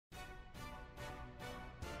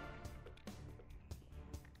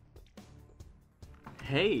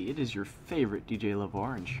Hey, it is your favorite DJ Love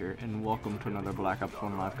Orange here, and welcome to another Black Ops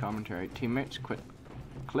 1 live commentary. Teammates, quit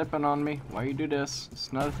clipping on me. Why you do this?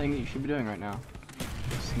 It's not a thing that you should be doing right now.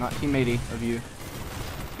 It's not teammatey of you.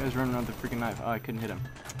 This guy's running around with a freaking knife. Oh, I couldn't hit him.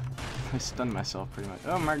 I stunned myself pretty much.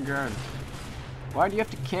 Oh my god. Why do you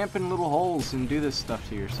have to camp in little holes and do this stuff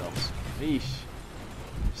to yourselves? Eesh.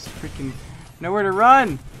 Just freaking nowhere to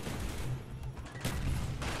run!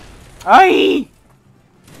 Aye!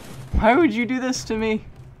 Why would you do this to me?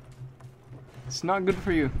 It's not good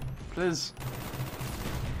for you. Please.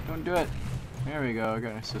 Don't do it. There we go. I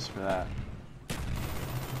got an assist for that.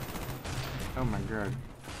 Oh my god.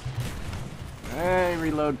 Hey,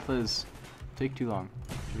 reload, please. Take too long.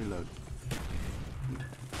 Reload.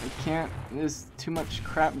 I can't. There's too much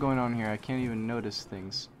crap going on here. I can't even notice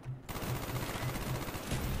things.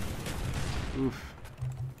 Oof.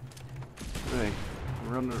 Really?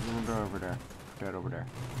 Run over there. Right over there.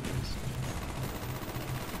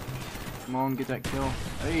 Come on, get that kill.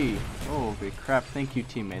 Hey! Oh, big crap. Thank you,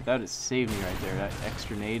 teammate. That has saved me right there. That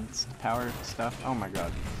extra nade power stuff. Oh my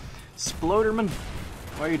god. Sploderman!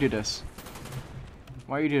 Why you do this?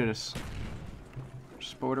 Why you do this?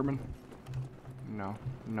 Sploderman? No.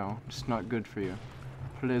 No. It's not good for you.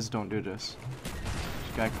 Please don't do this.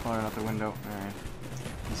 This guy clawing out the window. Alright.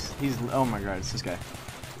 He's. Oh my god, it's this guy.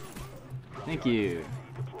 Thank you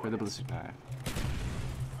for the ballistic knife.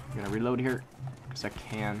 I'm gonna reload here, because I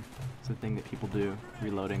can. It's a thing that people do,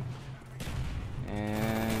 reloading.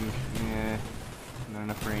 And, yeah, not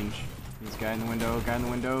enough range. This guy in the window, guy in the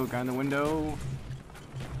window, guy in the window.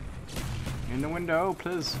 In the window,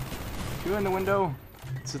 please. Two in the window.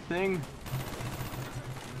 It's a thing.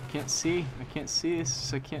 Can't see. I can't see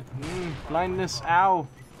this. I can't. Blindness. Ow.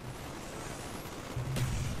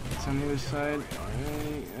 It's on the other side.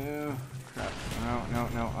 Hey, crap.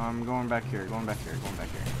 No. I'm going back here. Going back here.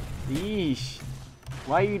 Yeesh.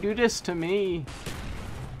 Why you do this to me?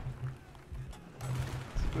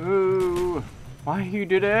 Ooh. Why you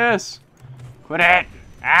do this? Quit it.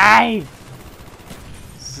 Aye.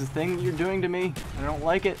 This is the thing that you're doing to me. I don't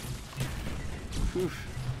like it. Oof.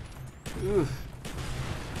 Oof.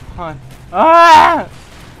 Come on. Ah!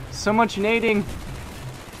 So much nading.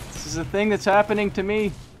 This is a thing that's happening to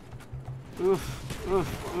me. Oof. Oof.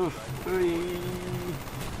 Ooh.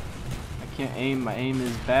 I can't aim. My aim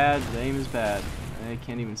is bad. The aim is bad. I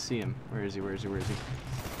can't even see him. Where is he? Ugh.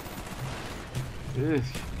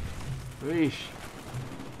 Weesh.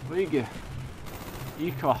 Weege.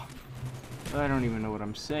 Eeka. I don't even know what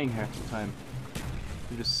I'm saying half the time.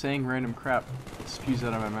 I'm just saying random crap that spews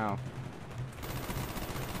out of my mouth.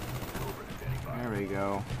 There we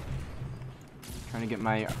go. Trying to get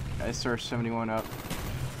my SR-71 up.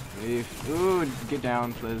 Ooh, get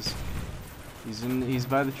down, please. He's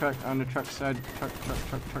by the truck, on the truck side. Truck.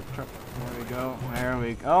 There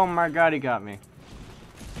we go. Oh my god, he got me.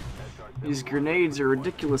 These grenades are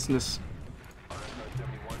ridiculousness.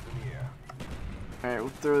 Alright, we'll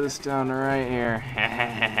throw this down right here.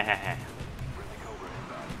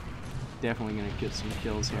 Definitely gonna get some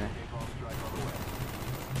kills here.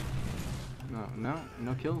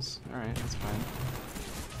 No kills? Alright, that's fine.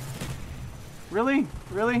 Really?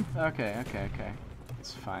 Okay.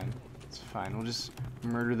 It's fine. We'll just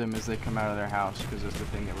murder them as they come out of their house, because that's the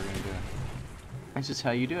thing that we're gonna do. That's just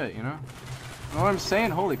how you do it, you know? You know what I'm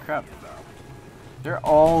saying? Holy crap. They're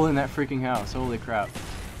all in that freaking house. Holy crap.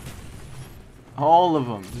 All of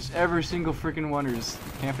them. Just every single freaking one are just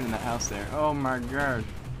camping in that house there. Oh my god.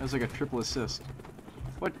 That was like a triple assist.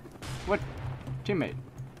 What? Teammate.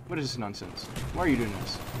 What is this nonsense? Why are you doing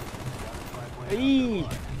this? Hey!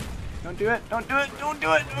 Don't do it!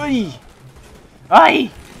 Aye!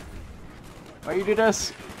 Aye! Why you do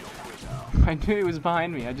this? I knew he was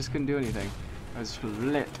behind me. I just couldn't do anything. I was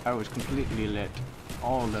lit. I was completely lit.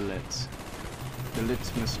 All the lits. The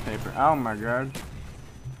litmus paper. Oh my god.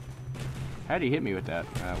 How'd he hit me with that?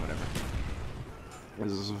 Whatever.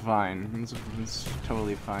 This is fine. It's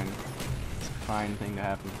totally fine. It's a fine thing to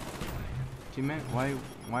happen. Teammate,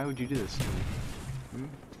 why would you do this to me?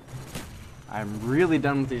 I'm really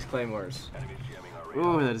done with these claymores.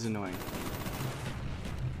 Ooh, that is annoying.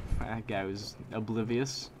 That guy was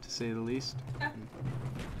oblivious, to say the least.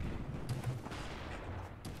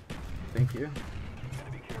 Thank you.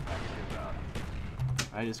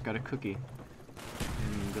 I just got a cookie.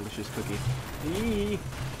 Delicious cookie. Eee!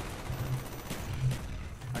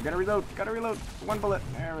 I gotta reload. One bullet.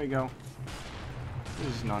 There we go.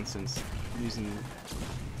 This is nonsense. I'm using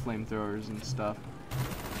flamethrowers and stuff.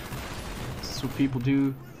 This is what people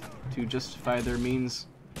do to justify their means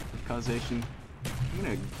of causation. I'm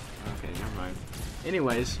gonna... Okay, never mind.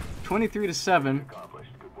 Anyways, 23-7.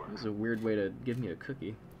 This is a weird way to give me a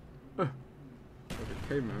cookie. Like a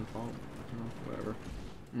caveman fault. Whatever.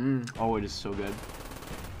 Oh, it is so good.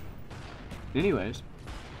 Anyways,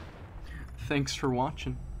 thanks for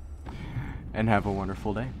watching, and have a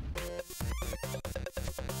wonderful day.